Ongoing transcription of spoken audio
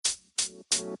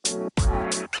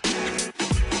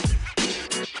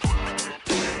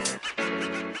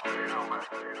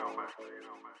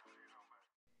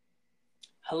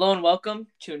Hello and welcome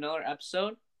to another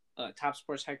episode of Top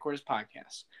Sports Headquarters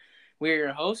Podcast. We're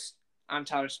your hosts. I'm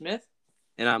Tyler Smith.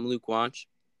 And I'm Luke Wanch.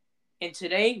 And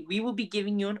today we will be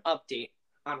giving you an update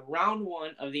on round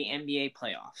one of the NBA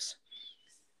playoffs.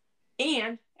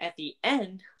 And at the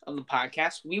end of the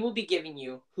podcast, we will be giving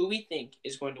you who we think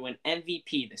is going to win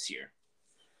MVP this year.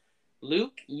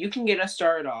 Luke, you can get us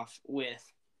started off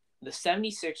with the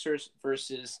 76ers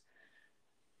versus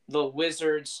the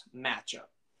Wizards matchup.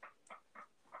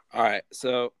 All right,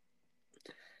 so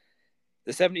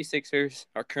the 76ers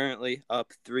are currently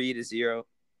up 3-0,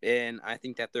 and I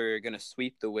think that they're going to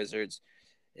sweep the Wizards.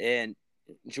 And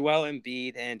Joel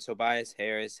Embiid and Tobias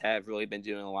Harris have really been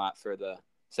doing a lot for the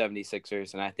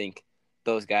 76ers, and I think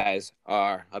those guys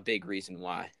are a big reason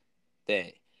why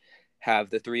they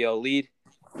have the 3-0 lead.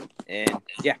 And,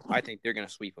 yeah, I think they're going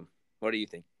to sweep them. What do you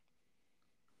think?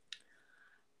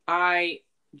 I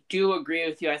do agree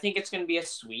with you. I think it's going to be a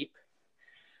sweep.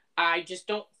 I just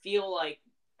don't feel like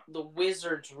the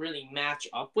Wizards really match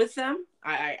up with them.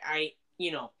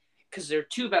 Because their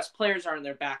two best players are in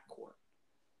their backcourt.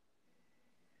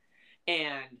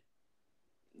 And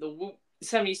the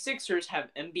 76ers have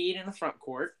Embiid in the front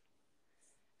court,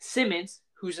 Simmons,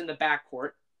 who's in the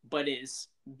backcourt, but is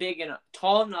big and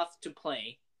tall enough to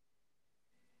play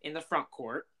in the front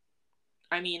court.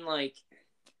 I mean, and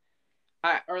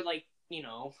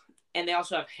they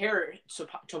also have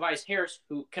Tobias Harris,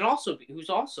 who's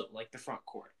also like the front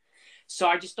court. So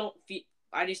I just don't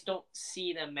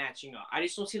see them matching up. I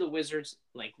just don't see the Wizards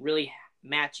like really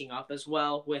matching up as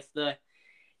well with the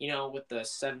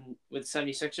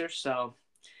 76ers. So,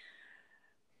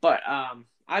 but I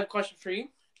have a question for you.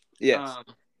 Yes.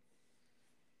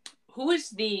 Who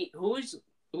is the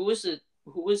standout?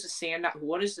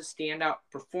 What is the standout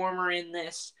performer in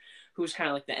this? Who's kind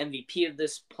of like the MVP of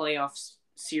this playoffs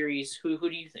series? Who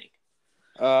do you think?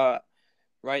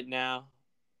 Right now,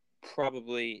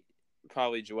 probably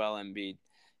Joel Embiid.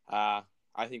 I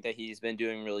think that he's been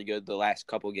doing really good the last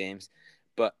couple games.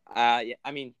 But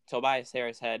Tobias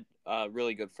Harris had a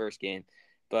really good first game.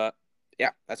 But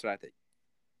yeah, that's what I think.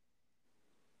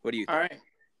 What do you think? All right,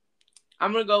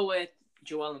 I'm gonna go with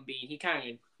Joel Embiid. He kind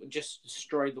of just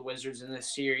destroyed the Wizards in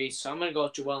this series, so I'm gonna go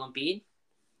with Joel Embiid.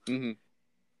 Mm-hmm.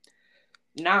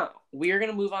 Now, we are going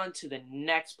to move on to the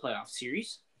next playoff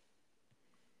series.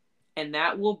 And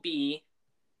that will be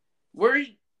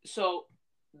so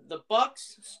the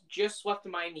Bucks just swept the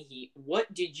Miami Heat.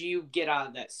 What did you get out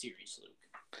of that series, Luke?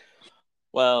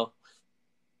 Well,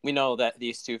 we know that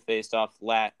these two faced off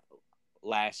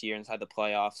last year inside the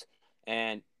playoffs,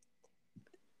 and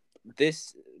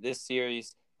this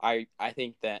series, I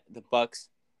think that the Bucks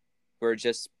were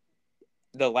just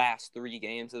the last three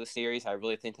games of the series. I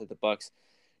really think that the Bucks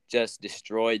just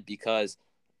destroyed because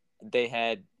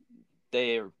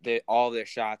all their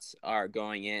shots are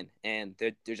going in, and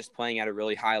they're just playing at a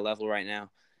really high level right now.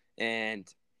 And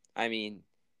I mean,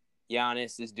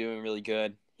 Giannis is doing really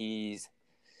good. He's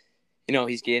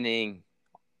getting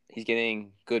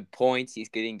good points. He's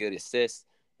getting good assists,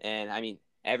 and I mean,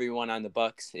 everyone on the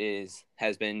Bucks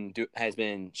has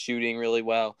been shooting really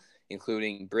well,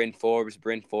 including Bryn Forbes.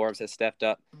 Bryn Forbes has stepped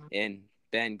up and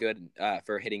been good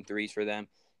for hitting threes for them.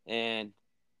 And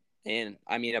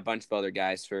I mean, a bunch of other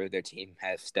guys for their team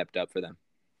have stepped up for them.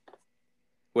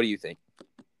 What do you think?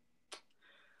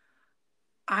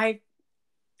 Here's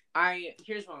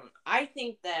one. I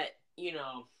think that,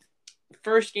 the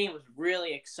first game was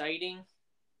really exciting,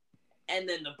 and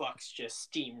then the Bucks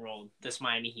just steamrolled this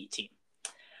Miami Heat team.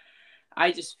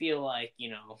 I just feel like,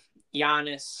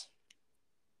 Giannis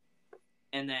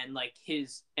and then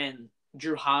and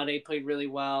Drew Holiday played really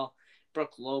well,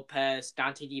 Brook Lopez,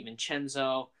 Dante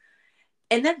DiVincenzo,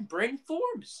 and then Bryn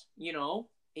Forbes, he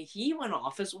went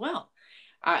off as well.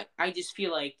 I just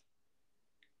feel like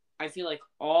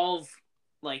all of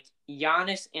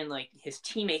Giannis and his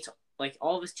teammates,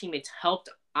 all of his teammates helped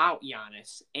out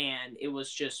Giannis, and it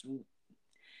was just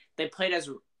they played as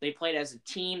a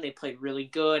team. They played really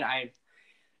good.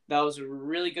 That was a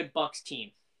really good Bucks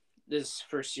team this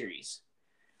first series.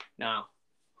 Now,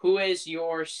 who is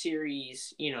your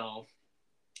series? Who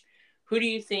do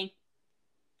you think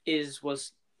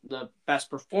was the best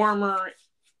performer?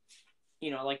 The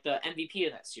MVP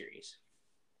of that series.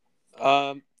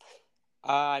 I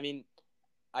mean,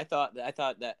 I thought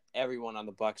that everyone on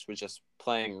the Bucks was just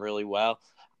playing really well.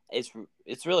 It's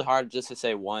really hard just to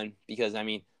say one because I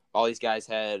mean all these guys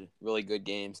had really good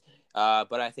games.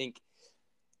 But I think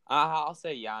I'll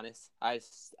say Giannis. I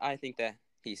think that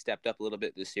he stepped up a little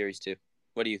bit this series too.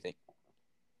 What do you think?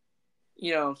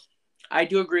 You know, I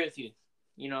do agree with you.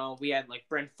 We had like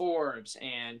Brent Forbes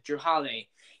and Drew Holiday.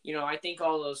 I think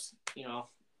all those,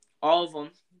 all of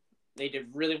them, they did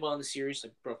really well in the series,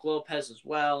 like Brooke Lopez as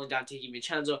well and Dante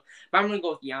DiVincenzo. But I'm going to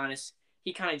go with Giannis.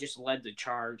 He kind of just led the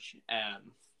charge.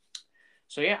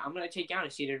 So, yeah, I'm going to take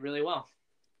Giannis. He did really well.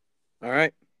 All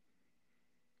right.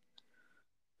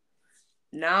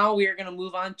 Now we are going to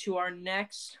move on to our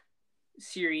next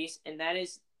series, and that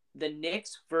is the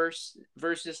Knicks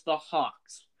versus the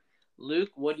Hawks.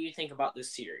 Luke, what do you think about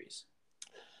this series?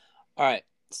 All right.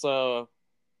 So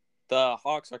the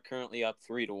Hawks are currently up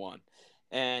 3-1.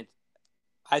 And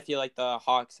I feel like the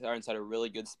Hawks are inside a really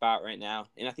good spot right now.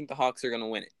 And I think the Hawks are going to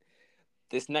win it.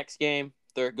 This next game,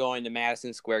 they're going to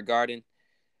Madison Square Garden.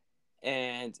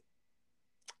 And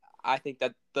I think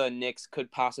that the Knicks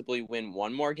could possibly win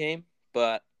one more game,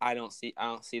 but I don't see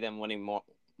them winning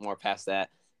more past that.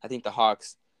 I think the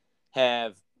Hawks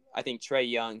I think Trae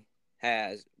Young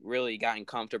has really gotten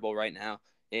comfortable right now,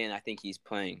 and I think he's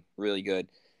playing really good.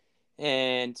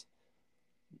 And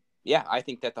yeah, I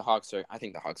think the Hawks are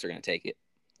going to take it.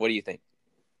 What do you think?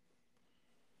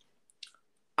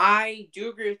 I do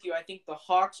agree with you. I think the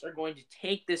Hawks are going to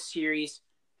take this series.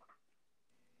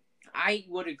 I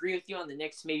would agree with you on the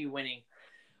Knicks maybe winning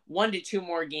 1 to 2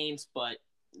 more games, but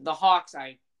the Hawks,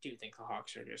 I do think the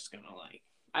Hawks are just going to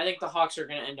I think the Hawks are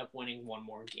going to end up winning one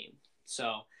more game.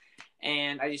 So,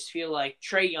 and I just feel like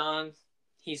Trae Young,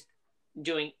 he's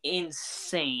doing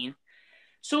insane.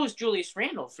 So is Julius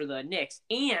Randle for the Knicks,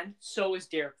 and so is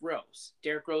Derrick Rose.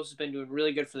 Derrick Rose has been doing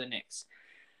really good for the Knicks.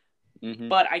 Mm-hmm.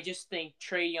 But I just think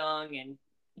Trae Young and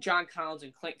John Collins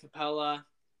and Clint Capella,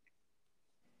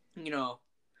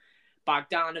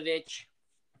 Bogdanovich,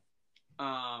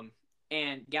 and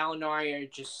Gallinari are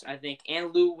just, I think,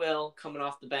 and Lou Will coming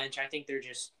off the bench. I think they're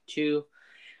just too.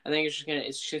 I think it's just gonna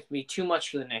be too much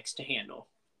for the Knicks to handle.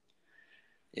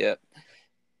 Yep.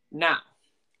 Now,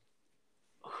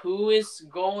 who is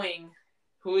your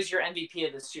MVP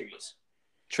of this series?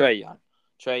 Trae Young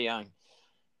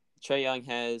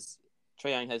has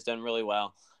done really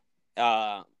well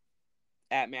at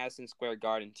Madison Square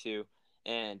Garden too,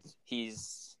 and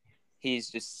he's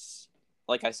just,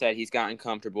 like I said, he's gotten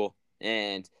comfortable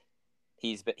and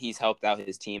he's helped out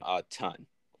his team a ton.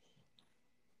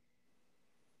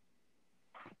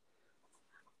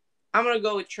 I'm gonna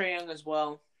go with Trae Young as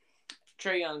well.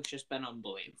 Trae Young's just been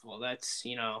unbelievable. That's,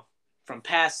 from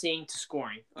passing to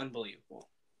scoring, unbelievable.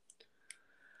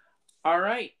 All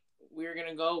right, we're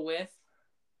gonna go with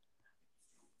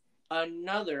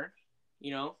another,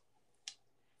 a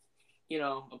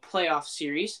playoff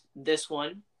series. This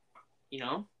one,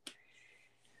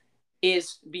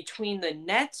 is between the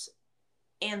Nets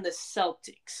and the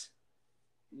Celtics.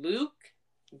 Luke,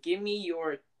 give me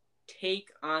your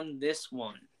take on this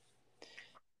one.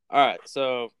 All right,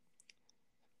 so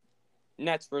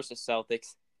Nets versus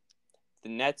Celtics. The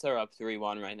Nets are up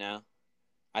 3-1 right now.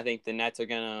 I think the Nets are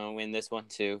going to win this one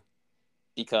too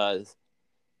because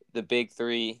the Big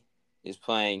Three is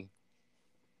playing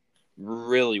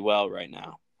really well right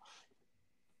now.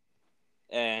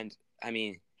 And I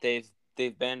mean, they've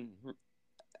been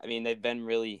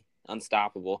really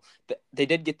unstoppable. They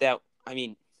did get that,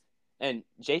 and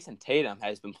Jason Tatum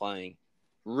has been playing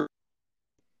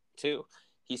too.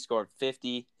 He scored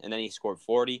 50 and then he scored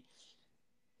 40.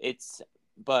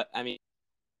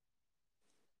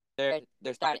 They're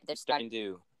starting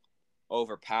to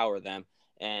overpower them,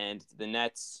 and the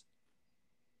Nets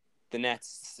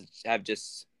have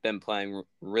just been playing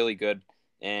really good,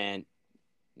 and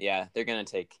yeah, they're gonna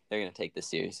take this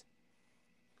series.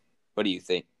 What do you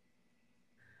think?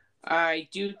 I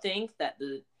do think that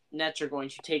the Nets are going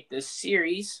to take this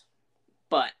series,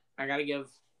 but I gotta give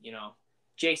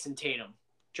Jason Tatum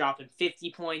dropping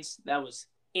 50 points. That was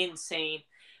insane.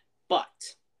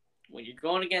 But when you're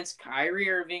going against Kyrie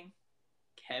Irving,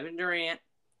 Kevin Durant,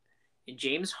 and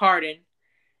James Harden,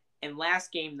 and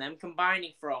last game, them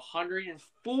combining for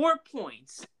 104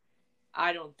 points,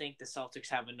 I don't think the Celtics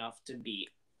have enough to beat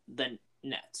the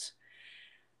Nets.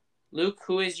 Luke,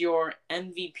 who is your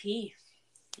MVP,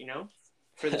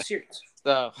 for the series?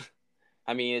 So,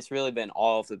 it's really been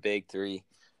all of the Big Three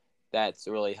that's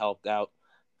really helped out.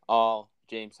 All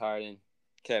James Harden,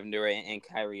 Kevin Durant, and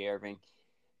Kyrie Irving.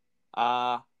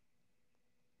 I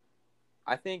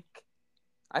think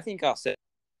I'll say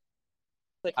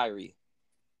Kyrie.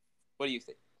 What do you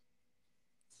think?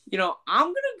 I'm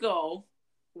going to go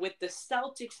with the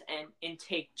Celtics and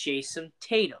take Jason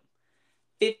Tatum.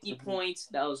 50 points.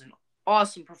 That was an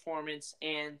awesome performance.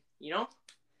 And, I'm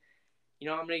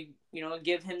going to,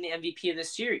 give him the MVP of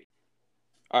this series.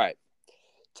 All right.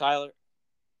 Tyler,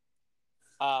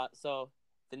 So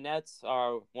the Nets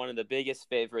are one of the biggest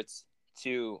favorites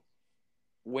to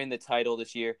win the title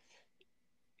this year.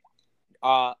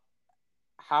 How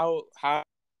are you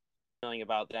feeling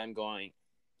about them going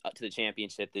to the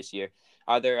championship this year?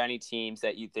 Are there any teams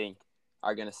that you think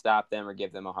are going to stop them or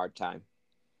give them a hard time?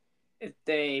 If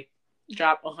they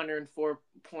drop 104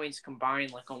 points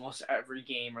combined, like almost every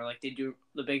game, or like they do,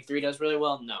 the Big Three does really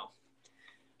well, no.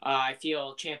 I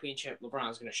feel championship,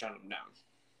 LeBron's going to shut them down.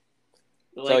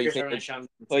 The So you Lakers are think going to shut them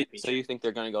down so, championship. so you think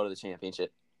they're going to go to the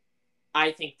championship?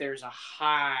 I think there's a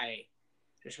high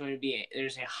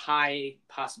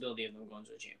possibility of them going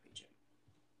to the championship.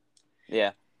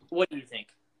 Yeah. What do you think?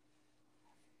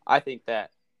 I think that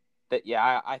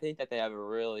I think that they have a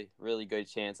really, really good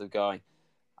chance of going.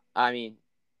 I mean,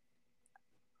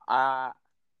 I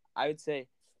would say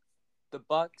the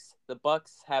Bucks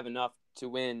have enough to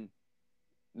win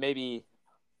maybe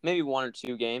one or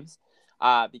two games.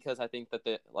 Because I think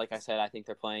that like I said, I think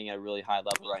they're playing at a really high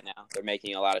level right now. They're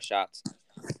making a lot of shots.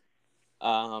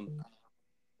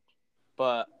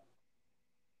 But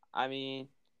I mean,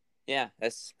 yeah,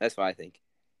 that's what I think.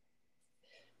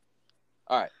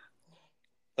 All right,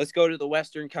 let's go to the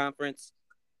Western Conference,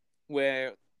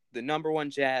 where the number 1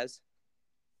 Jazz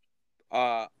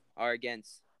are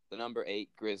against the number 8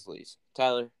 Grizzlies.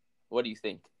 Tyler, what do you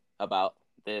think about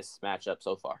this matchup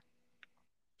so far?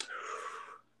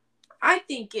 I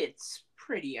think it's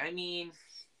pretty. I mean,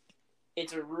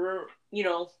 it's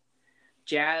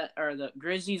Jazz or the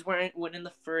Grizzlies winning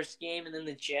the first game, and then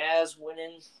the Jazz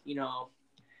winning,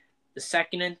 the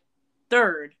second and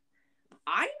third.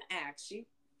 I actually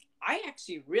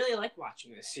really like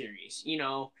watching this series.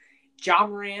 Ja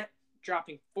Morant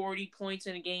dropping 40 points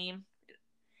in a game.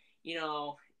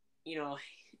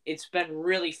 It's been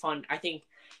really fun. I think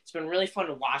it's been really fun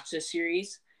to watch this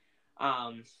series.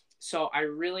 So I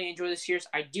really enjoy the series.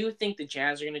 I do think the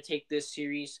Jazz are going to take this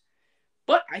series,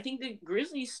 but I think the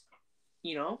Grizzlies,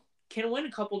 can win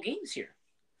a couple games here.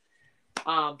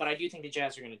 But I do think the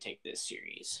Jazz are going to take this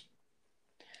series.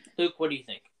 Luke, what do you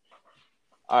think?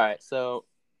 All right, so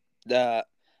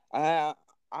I'm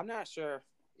not sure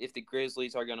if the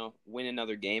Grizzlies are going to win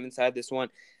another game inside this one,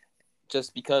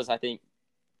 just because I think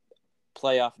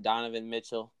playoff Donovan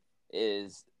Mitchell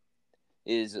is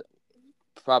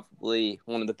probably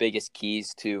one of the biggest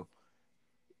keys to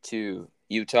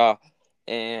Utah.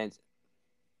 And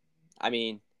I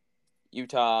mean,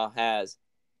 Utah has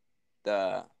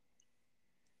Rudy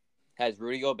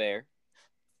Gobert,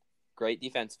 great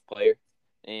defensive player,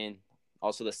 and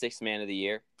also the 6th man of the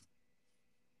year,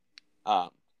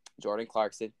 Jordan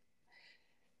Clarkson.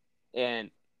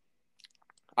 And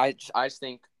I just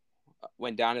think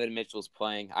when Donovan Mitchell's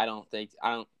playing, I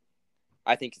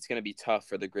think it's going to be tough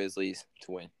for the Grizzlies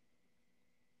to win.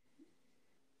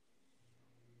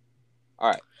 All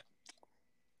right.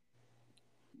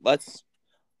 Let's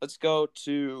go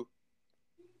to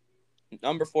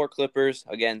number 4 Clippers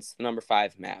against number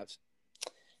 5 Mavs.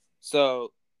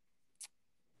 So,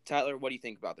 Tyler, what do you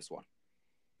think about this one?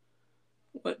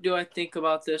 What do I think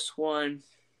about this one?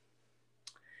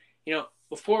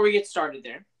 Before we get started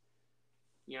there,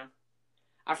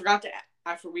 I forgot to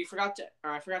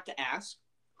ask,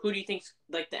 who do you think's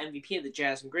like the MVP of the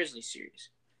Jazz and Grizzlies series?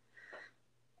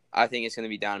 I think it's going to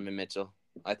be Donovan Mitchell.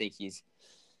 I think he's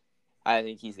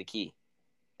the key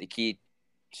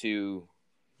to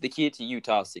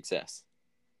Utah's success.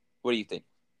 What do you think?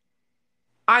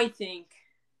 I think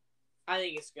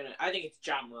it's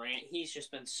Ja Morant. He's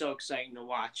just been so exciting to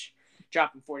watch,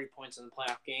 dropping 40 points in the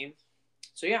playoff game.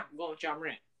 So yeah, I'm going with Ja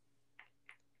Morant.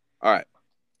 All right.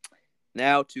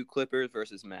 Now to Clippers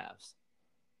versus Mavs.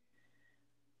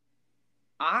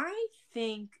 I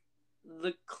think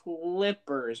the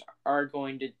Clippers are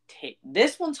going to take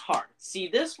this one's hard. See,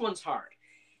 this one's hard.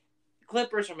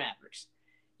 Clippers or Mavericks.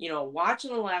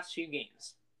 Watching the last few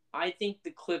games, I think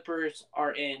the Clippers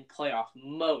are in playoff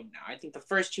mode now. I think the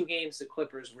first 2 games, the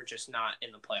Clippers were just not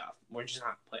in the playoff. We're just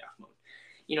not in playoff mode.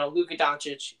 Luka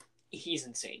Doncic, he's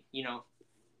insane.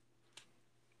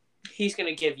 He's going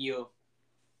to give you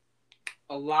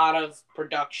a lot of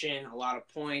production, a lot of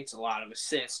points, a lot of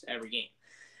assists every game.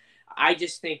 I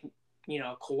just think,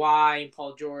 Kawhi and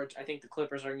Paul George, I think the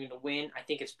Clippers are going to win. I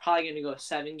think it's probably going to go to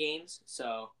 7 games.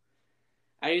 So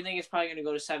I do think it's probably going to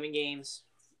go to 7 games.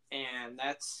 And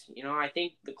that's, I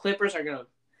think the Clippers are going to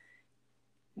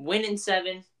win in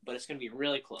 7, but it's going to be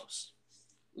really close.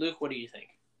 Luke, what do you think?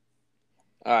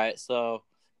 All right, so,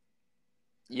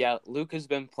 yeah, Luke has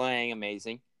been playing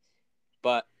amazing.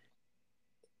 But,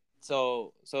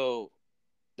 so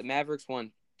the Mavericks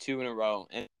won 2 in a row.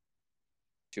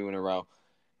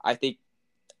 I think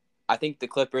the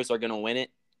Clippers are going to win it.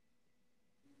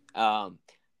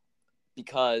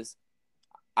 because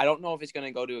I don't know if it's going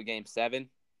to go to a game 7,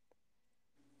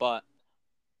 but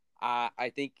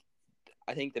I think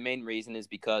the main reason is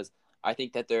because I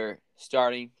think that they're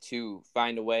starting to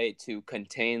find a way to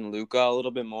contain Luka a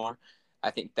little bit more.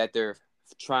 I think that they're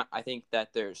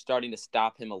starting to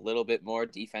stop him a little bit more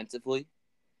defensively.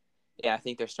 Yeah, I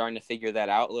think they're starting to figure that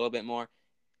out a little bit more,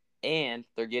 and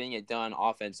they're getting it done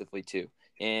offensively too.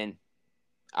 And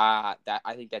I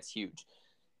think that's huge.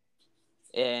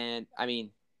 And I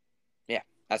mean, yeah,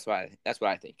 that's what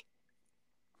I think.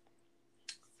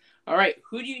 All right,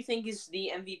 who do you think is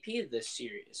the MVP of this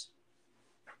series?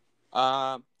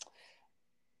 I'll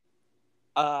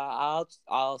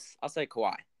say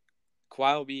Kawhi.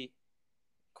 Kawhi will be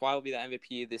the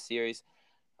MVP of this series,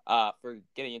 for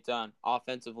getting it done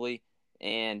offensively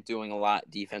and doing a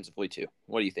lot defensively too.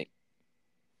 What do you think?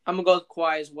 I'm gonna go with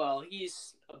Kawhi as well.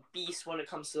 He's a beast when it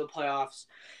comes to the playoffs,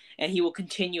 and he will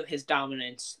continue his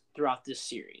dominance throughout this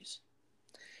series.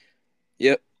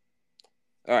 Yep.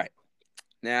 All right.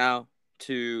 Now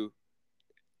to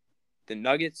the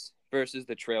Nuggets versus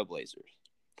the Trailblazers.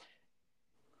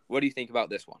 What do you think about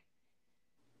this one?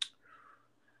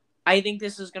 I think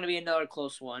this is going to be another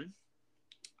close one.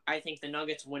 I think the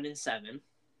Nuggets win in 7.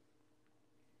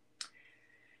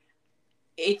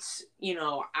 It's,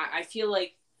 I feel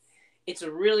like it's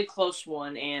a really close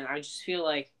one, and I just feel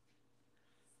like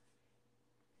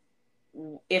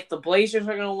if the Blazers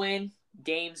are going to win,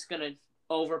 Dame's going to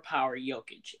overpower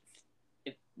Jokic.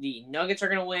 If the Nuggets are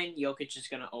going to win, Jokic is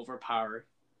going to overpower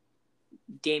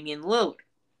Damian Lillard.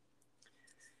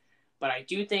 But I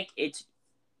do think it's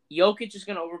Jokic is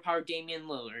going to overpower Damian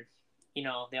Lillard.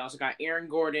 They also got Aaron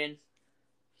Gordon.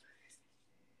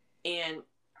 And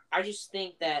I just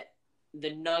think that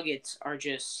the Nuggets are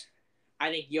just... I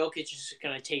think Jokic is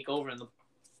going to take over in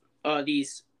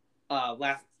these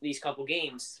couple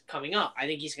games coming up. I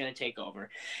think he's going to take over.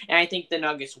 And I think the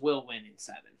Nuggets will win in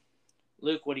 7.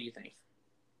 Luke, what do you think?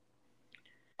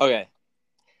 Okay.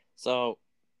 So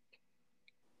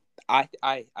I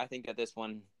think that this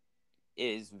one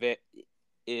is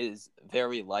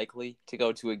very likely to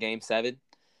go to a game 7.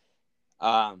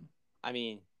 I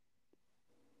mean,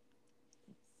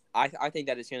 I think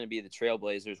that it's going to be the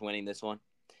Trailblazers winning this one,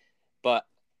 but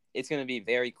it's going to be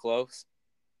very close.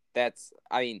 The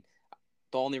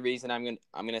only reason I'm going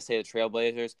to say the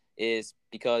Trailblazers is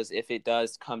because if it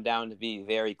does come down to be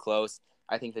very close,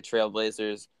 I think the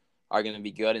Trailblazers are going to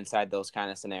be good inside those kind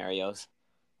of scenarios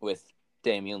with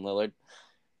Damian Lillard.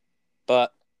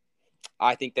 But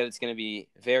I think that it's going to be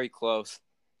very close.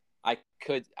 The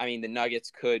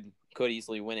Nuggets could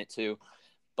easily win it too,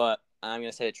 but I'm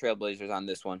going to say the Trailblazers on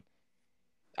this one.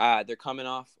 They're coming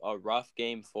off a rough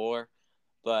game 4,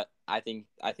 but I think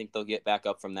they'll get back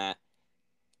up from that.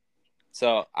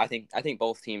 So I think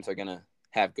both teams are going to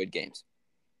have good games.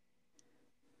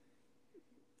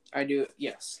 I do,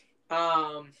 yes.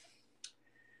 Who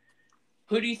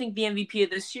do you think the MVP of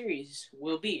this series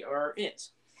will be or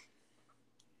is?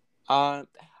 I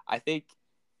think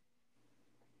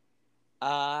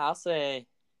I'll say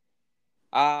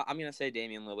I'm gonna say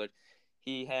Damian Lillard.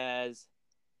 He has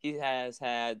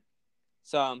had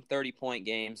some 30-point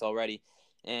games already,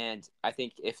 and I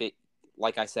think if it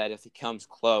comes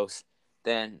close,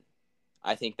 then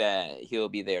I think that he'll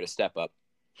be there to step up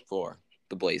for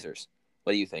the Blazers.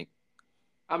 What do you think?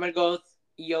 I'm gonna go with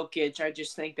Jokic. I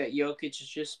just think that Jokic has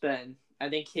just been. I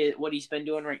think what he's been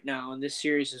doing right now in this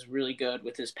series is really good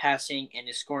with his passing and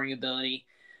his scoring ability,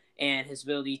 and his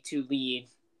ability to lead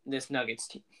this Nuggets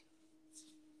team.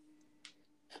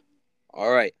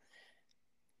 All right,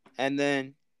 and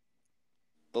then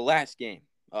the last game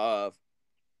of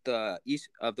the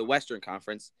Western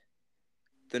Conference,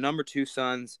 the number 2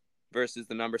 Suns versus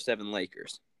the number 7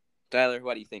 Lakers. Tyler,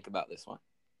 what do you think about this one?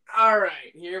 All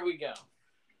right, here we go.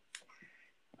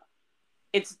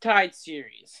 It's a tied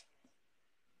series.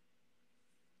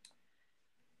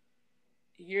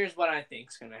 Here's what I think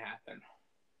is going to happen.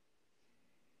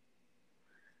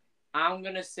 I'm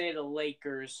going to say the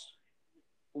Lakers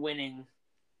win in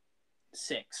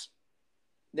 6.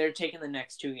 They're taking the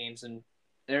next 2 games, and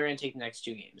they're going to take the next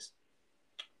 2 games.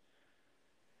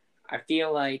 I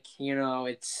feel like,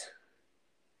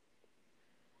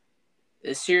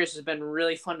 this series has been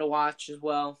really fun to watch as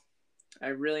well. I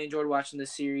really enjoyed watching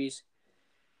this series.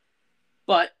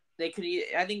 But I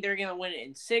think they're going to win it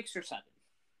in 6 or 7.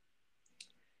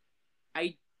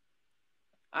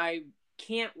 I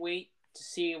can't wait to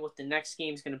see what the next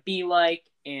game is going to be like,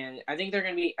 and I think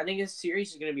this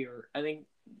series is going to be. I think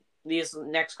these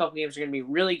next couple games are going to be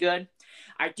really good.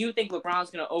 I do think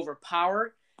LeBron's going to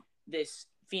overpower this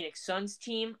Phoenix Suns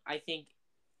team. I think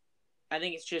I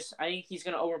think he's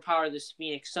going to overpower this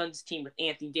Phoenix Suns team with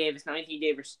Anthony Davis. Now, Anthony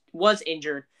Davis was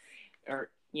injured,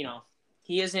 or,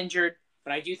 he is injured,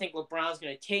 but I do think LeBron's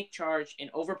going to take charge and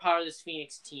overpower this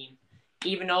Phoenix team,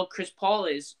 even though Chris Paul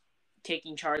is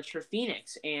taking charge for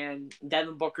Phoenix and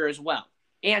Devin Booker as well,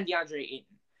 and DeAndre Ayton.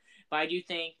 But I do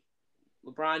think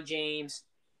LeBron James,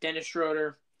 Dennis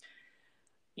Schroeder,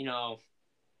 Montrezl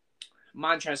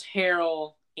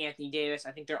Harrell, Anthony Davis,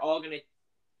 I think they're all going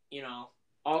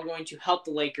to help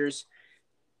the Lakers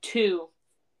to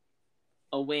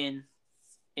a win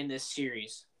in this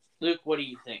series. Luke, what do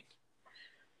you think?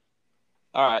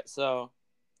 All right, so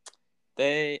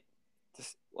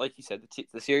like you said,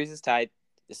 the series is tied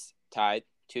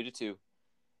 2-2,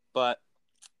 but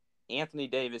Anthony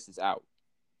Davis is out,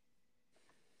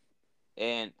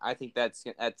 and I think that's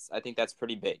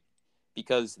pretty big,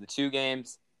 because the two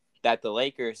games that the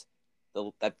Lakers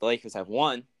have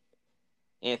won,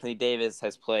 Anthony Davis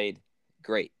has played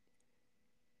great.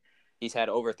 He's had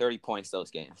over 30 points those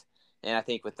games, and I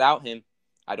think without him,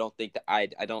 I don't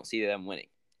see them winning.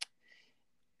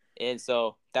 And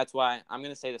so that's why I'm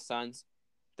going to say the Suns.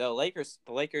 The Lakers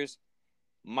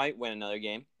might win another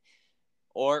game,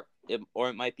 or it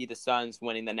might be the Suns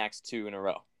winning the next two in a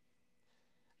row.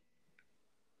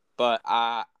 But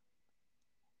I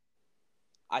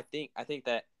think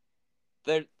the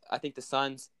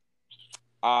Suns.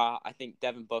 I think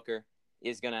Devin Booker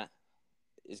is gonna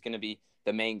be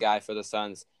the main guy for the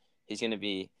Suns. He's gonna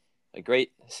be a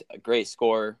great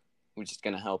scorer, which is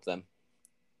gonna help them.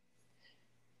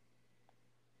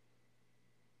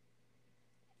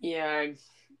 Yeah,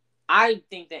 I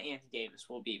think that Anthony Davis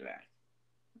will be back.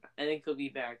 I think he'll be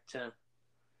back to.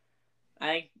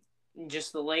 I think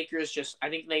just the Lakers.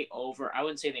 I think I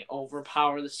wouldn't say they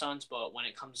overpower the Suns, but when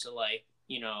it comes to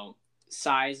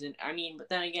size but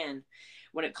then again,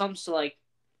 when it comes to the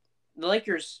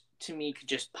Lakers, to me, could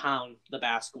just pound the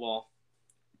basketball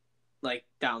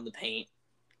down the paint,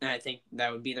 and I think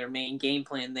that would be their main game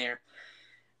plan there.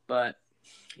 But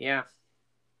yeah.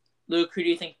 Luke, who do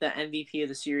you think the MVP of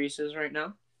the series is right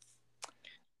now?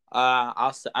 I'm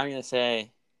gonna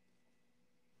say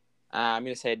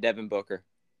Devin Booker.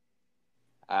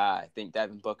 I think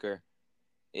Devin Booker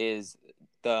is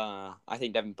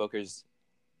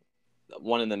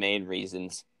one of the main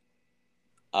reasons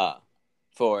for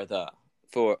the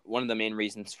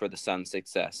Suns'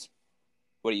 success.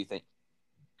 What do you think?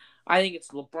 I think it's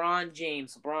LeBron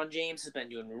James. LeBron James has been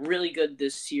doing really good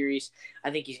this series. I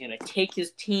think he's going to take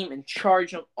his team and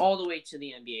charge them all the way to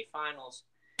the NBA Finals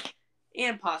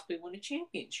and possibly win a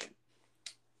championship.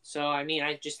 So, I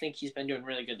just think he's been doing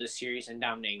really good this series and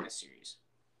dominating this series.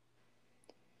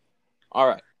 All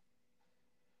right.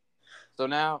 So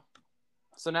now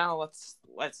let's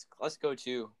go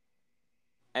to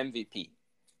MVP.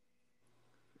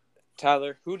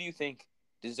 Tyler, who do you think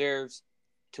deserves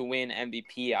to win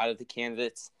MVP out of the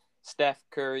candidates? Steph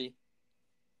Curry,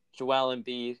 Joel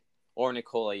Embiid, or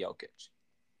Nikola Jokic?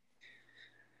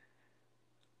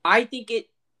 I think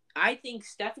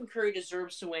Stephen Curry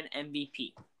deserves to win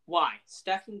MVP. Why?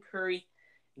 Stephen Curry,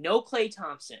 no Klay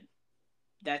Thompson.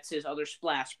 That's his other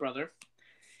splash brother.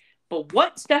 But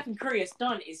what Stephen Curry has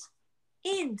done is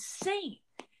insane.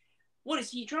 What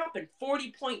is he dropping?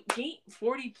 40-point games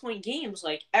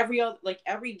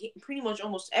pretty much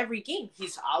almost every game.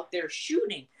 He's out there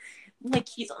shooting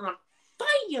he's on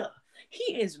fire.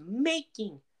 He is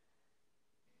making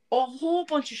a whole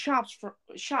bunch of shots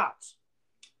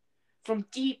from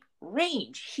deep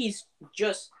range. He's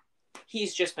just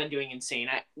been doing insane.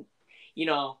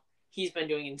 He's been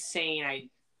doing insane.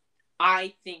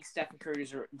 I think Stephen Curry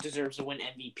deserves to win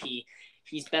MVP.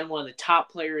 He's been one of the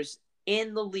top players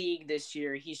in the league this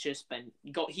year. He's just been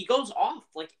he goes off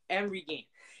every game.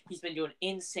 He's been doing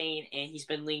insane, and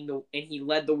he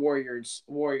led the Warriors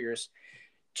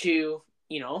to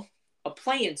a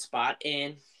play-in spot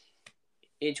and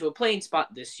into a play-in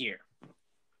spot this year.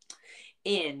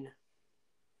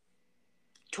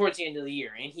 Towards the end of the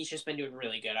year, and he's just been doing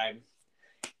really good. I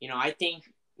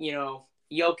think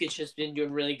Jokic has been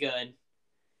doing really good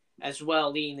as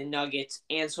well, leading the Nuggets,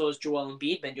 and so has Joel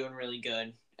Embiid been doing really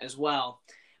good as well.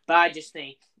 But I just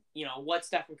think, what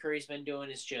Stephen Curry's been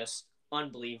doing is just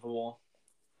unbelievable.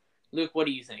 Luke, what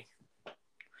do you think?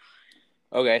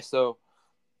 Okay, so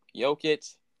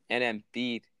Jokic and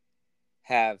Embiid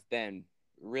have been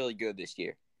really good this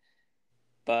year.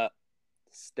 But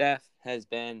Steph has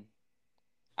been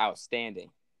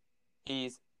outstanding.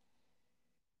 He's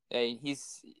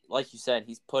like you said,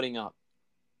 he's putting up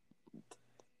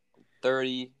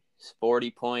 30,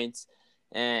 40 points,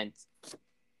 and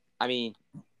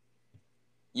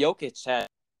Jokic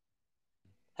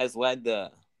has led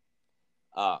the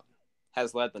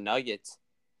has led the Nuggets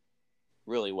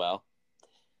really well.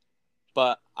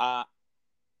 But I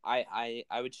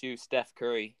would choose Steph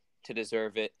Curry to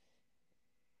deserve it,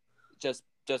 just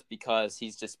because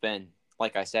he's just been,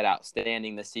 like I said,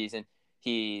 outstanding this season.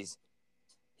 He's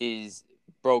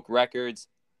broke records.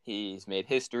 He's made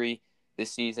history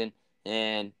this season,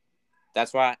 and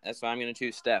that's why I'm going to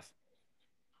choose Steph.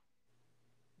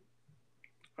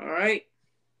 All right.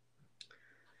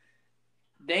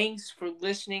 Thanks for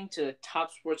listening to the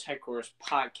Top Sports Headquarters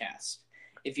podcast.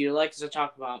 If you'd like us to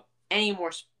talk about any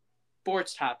more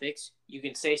sports topics, you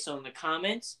can say so in the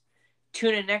comments.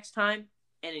 Tune in next time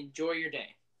and enjoy your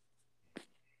day.